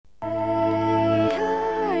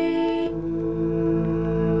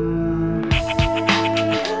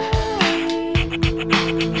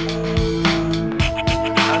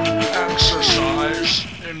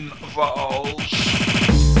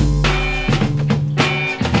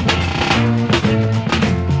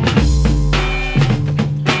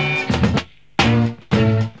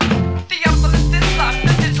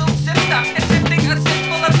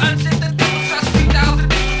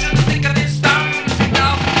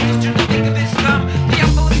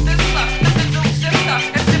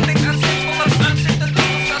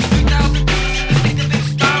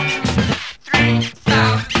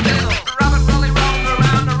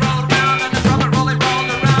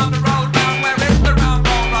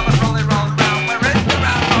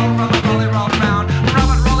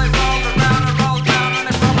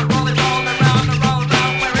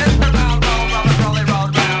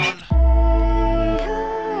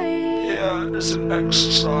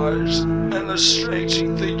rise,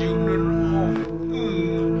 illustrating the union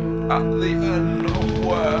of at the end of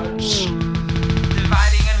words.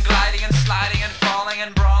 Dividing and gliding and sliding and falling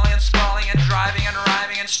and brawling and sprawling and driving and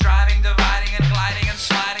rhyming and striving, dividing and gliding and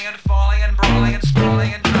sliding and falling and brawling and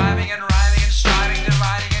sprawling and driving and rhyming and striving,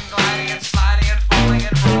 dividing and gliding and sliding and falling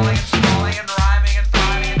and brawling and sprawling and rhyming and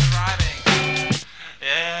thriving and driving.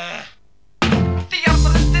 Yeah.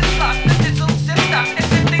 Theophilus Thistler, the thistle sifter, and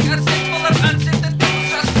sifting a sick full of unsifted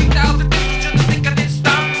thistles, 3,000 thistles to the thick of his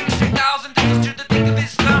thumb, 3,000 thistles to the thick of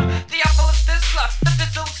his thumb. Theophilus Thistler, the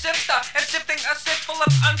thistle sifter, and sifting a sick full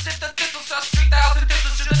of unsifted thistles, 3,000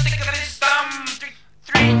 thistles to the thick of his thumb,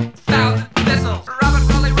 3,000 thistles. Robert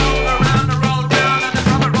Rolly rolled around and rolled around, and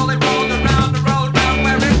Robert Rolly rolled around and rolled around.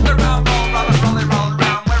 Where is the round roll? Robert Rolly rolled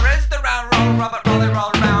around. Where is the round roll? Robert Rolly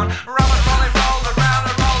rolled around. Robert Rolly rolled around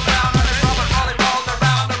and rolled around, and Robert Rolly rolled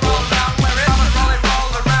around and rolled around. Where is Robert Rolly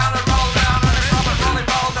rolled around and rolled around, and Robert Rolly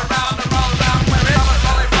rolled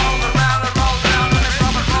around and rolled around. Where is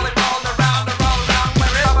Robert Rolly rolled around and rolled around, and Robert Rolly rolled around and rolled around.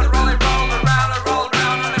 Where is Robert Rolly rolled around and rolled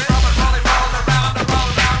around, and Robert Rolly rolled around and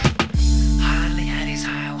rolled around. Hardly had his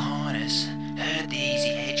hail highness heard the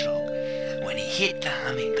easy hedgehog when he hit the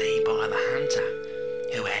humming bee by the hunter,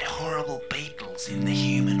 who had horrible beetles in the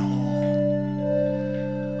human hall.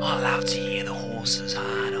 I love to hear the horse's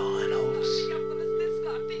hard iron horse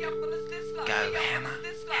go hammer,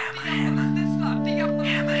 hammer, hammer, hammer,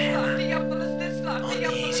 hammer on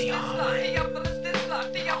the easy highway.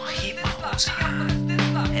 I hit my horse hard and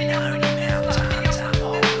hold him out to hunt up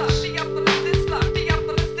holes.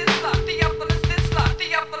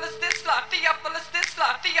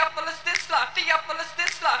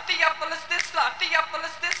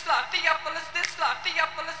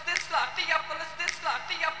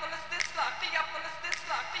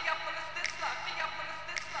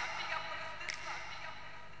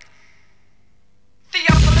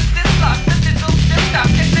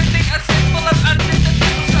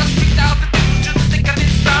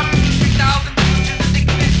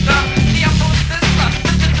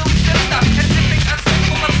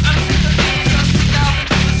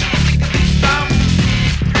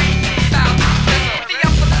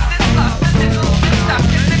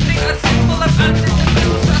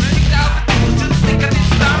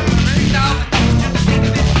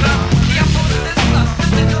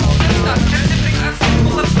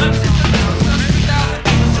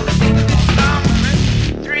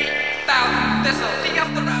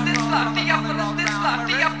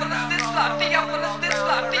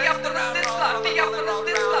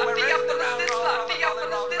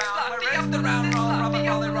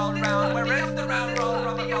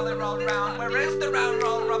 Where is the round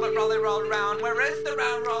roll? Robert Rolly rolled round. Where is the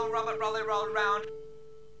round roll? Robert Rolly rolled round.